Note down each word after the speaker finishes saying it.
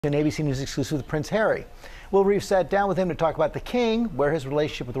An ABC News exclusive with Prince Harry. Will Reeve sat down with him to talk about the King, where his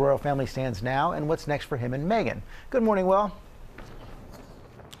relationship with the royal family stands now, and what's next for him and Meghan. Good morning, Will.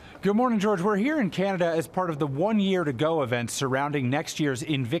 Good morning, George. We're here in Canada as part of the 1 year to go event surrounding next year's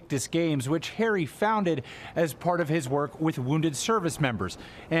Invictus Games, which Harry founded as part of his work with wounded service members.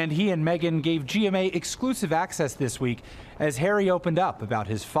 And he and Meghan gave GMA exclusive access this week as Harry opened up about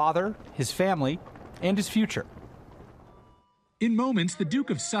his father, his family, and his future. In moments, the Duke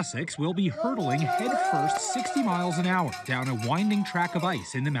of Sussex will be hurtling headfirst 60 miles an hour down a winding track of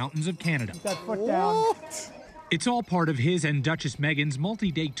ice in the mountains of Canada. Got foot down. It's all part of his and Duchess Meghan's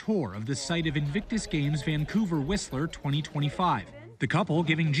multi-day tour of the site of Invictus Games Vancouver Whistler 2025. The couple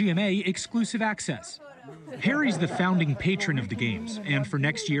giving GMA exclusive access. Harry's the founding patron of the Games, and for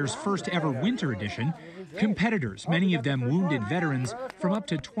next year's first ever winter edition, competitors, many of them wounded veterans from up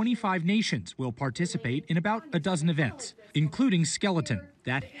to 25 nations, will participate in about a dozen events, including Skeleton,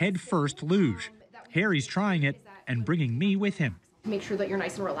 that head-first luge. Harry's trying it and bringing me with him. Make sure that you're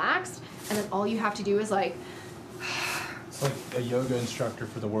nice and relaxed, and then all you have to do is like... It's like a yoga instructor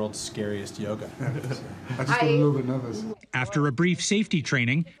for the world's scariest yoga. I just got a little bit nervous. After a brief safety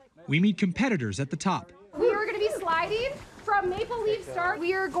training, we meet competitors at the top. We are going to be sliding from Maple Leaf Start.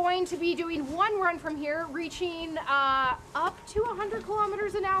 We are going to be doing one run from here, reaching up to 100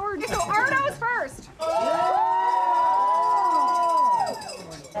 kilometers an hour. So Arno's first.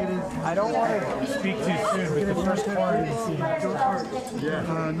 I don't want to speak too soon, but the first part is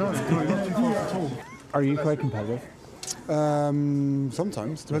No, it's not too far at all. Are you quite competitive?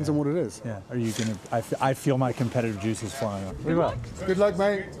 Sometimes. Depends on what it is. Yeah. Are you going to... I feel my competitive juices flying up. We will. Good luck,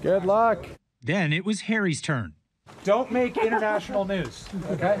 mate. Good luck. Then it was Harry's turn. Don't make international news,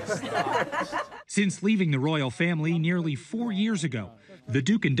 okay? Since leaving the royal family nearly 4 years ago, the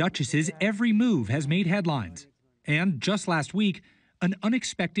Duke and Duchess's every move has made headlines. And just last week, an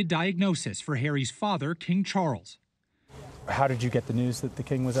unexpected diagnosis for Harry's father, King Charles. How did you get the news that the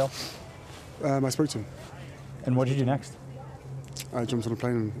King was ill? I spoke to him. And what did you do next? I jumped on a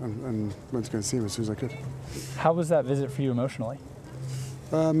plane and went to go and see him as soon as I could. How was that visit for you emotionally?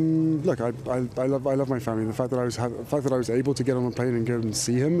 Look, I love my family. The fact that I was able to get on a plane and go and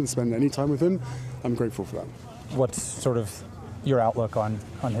see him and spend any time with him, I'm grateful for that. What's sort of your outlook on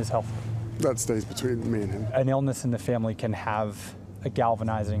his health? That stays between me and him. An illness in the family can have a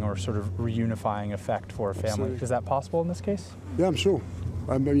galvanizing or sort of reunifying effect for a family. Absolutely. Is that possible in this case? Yeah, I'm sure.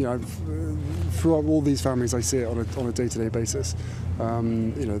 I mean, throughout all these families, I see it on a day-to-day basis.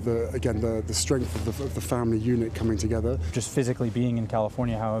 The strength of the family unit coming together. Just physically being in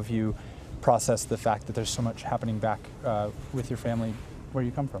California, how have you processed the fact that there's so much happening back with your family where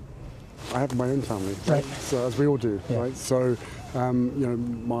you come from? I have my own family, right? So as we all do, yeah. Right? So,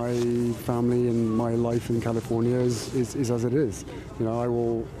 my family and my life in California is as it is.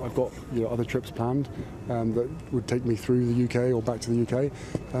 I've got other trips planned that would take me through the UK or back to the UK.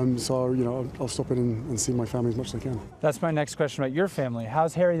 I'll stop in and see my family as much as I can. That's my next question about your family.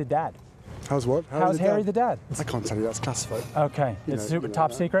 How's Harry the dad? How's what? How's Harry the dad? I can't tell you. That's classified. Okay, it's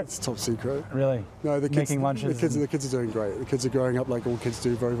top secret. It's top secret. Really? No, the kids. Making lunches. The kids are doing great. The kids are growing up like all kids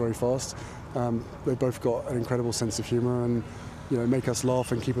do, very, very fast. They've both got an incredible sense of humour and make us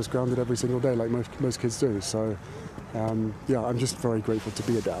laugh and keep us grounded every single day, like most kids do. So, I'm just very grateful to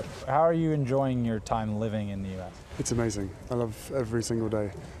be a dad. How are you enjoying your time living in the U.S.? It's amazing. I love every single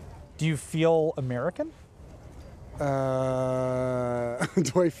day. Do you feel American? Do I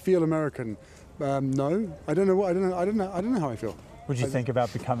feel American? No, I don't know. I don't know how I feel. Would you think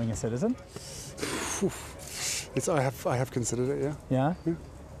about becoming a citizen? I have considered it. Yeah. Yeah. Yeah.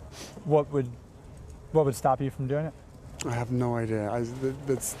 What would stop you from doing it? I have no idea.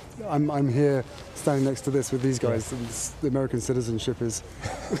 I'm here standing next to this with these guys. And the American citizenship is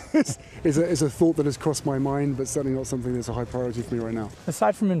a thought that has crossed my mind, but certainly not something that's a high priority for me right now.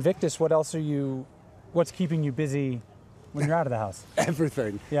 Aside from Invictus, what's keeping you busy when you're out of the house?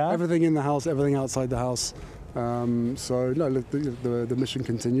 Everything. Yeah? Everything in the house, everything outside the house. The mission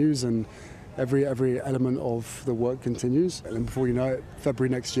continues, and every element of the work continues. And before you know it, February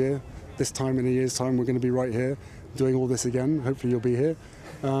next year, this time in a year's time, we're going to be right here doing all this again. Hopefully you'll be here.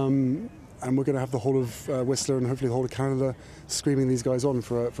 And we're going to have the whole of Whistler and hopefully the whole of Canada screaming these guys on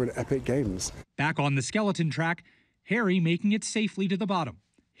for an epic games. Back on the Skeleton track, Harry making it safely to the bottom,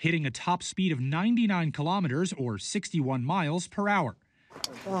 hitting a top speed of 99 kilometers or 61 miles per hour.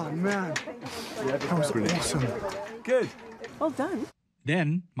 Oh, man. That was awesome. Good. Well done.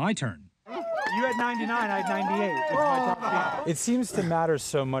 Then my turn. You had 99, I had 98. It's my top speed. It seems to matter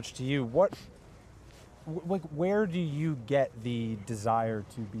so much to you. Where do you get the desire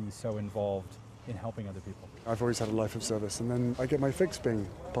to be so involved in helping other people? I've always had a life of service, and then I get my fix being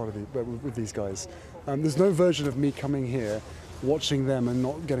part of with these guys. There's no version of me coming here, watching them and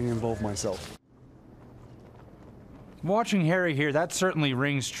not getting involved myself. Watching Harry here, that certainly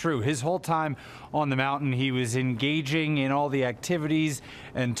rings true. His whole time on the mountain, he was engaging in all the activities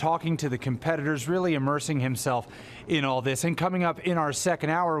and talking to the competitors, really immersing himself in all this. And coming up in our second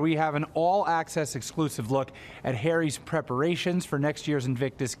hour, we have an all-access exclusive look at Harry's preparations for next year's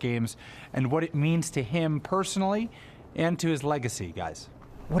Invictus Games and what it means to him personally and to his legacy, guys.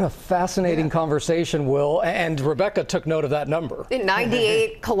 What a fascinating conversation, Will. And Rebecca took note of that number.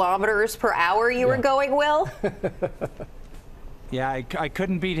 98 kilometers per hour you were going, Will? Yeah, I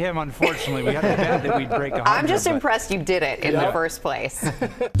couldn't beat him, unfortunately. We had to bet that we'd break 100. I'm just impressed you did it in the first place.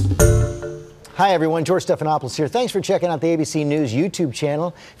 Hi, everyone. George Stephanopoulos here. Thanks for checking out the ABC News YouTube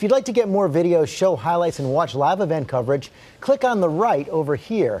channel. If you'd like to get more videos, show highlights, and watch live event coverage, click on the right over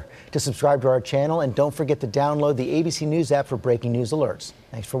here to subscribe to our channel. And don't forget to download the ABC News app for breaking news alerts.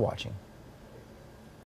 Thanks for watching.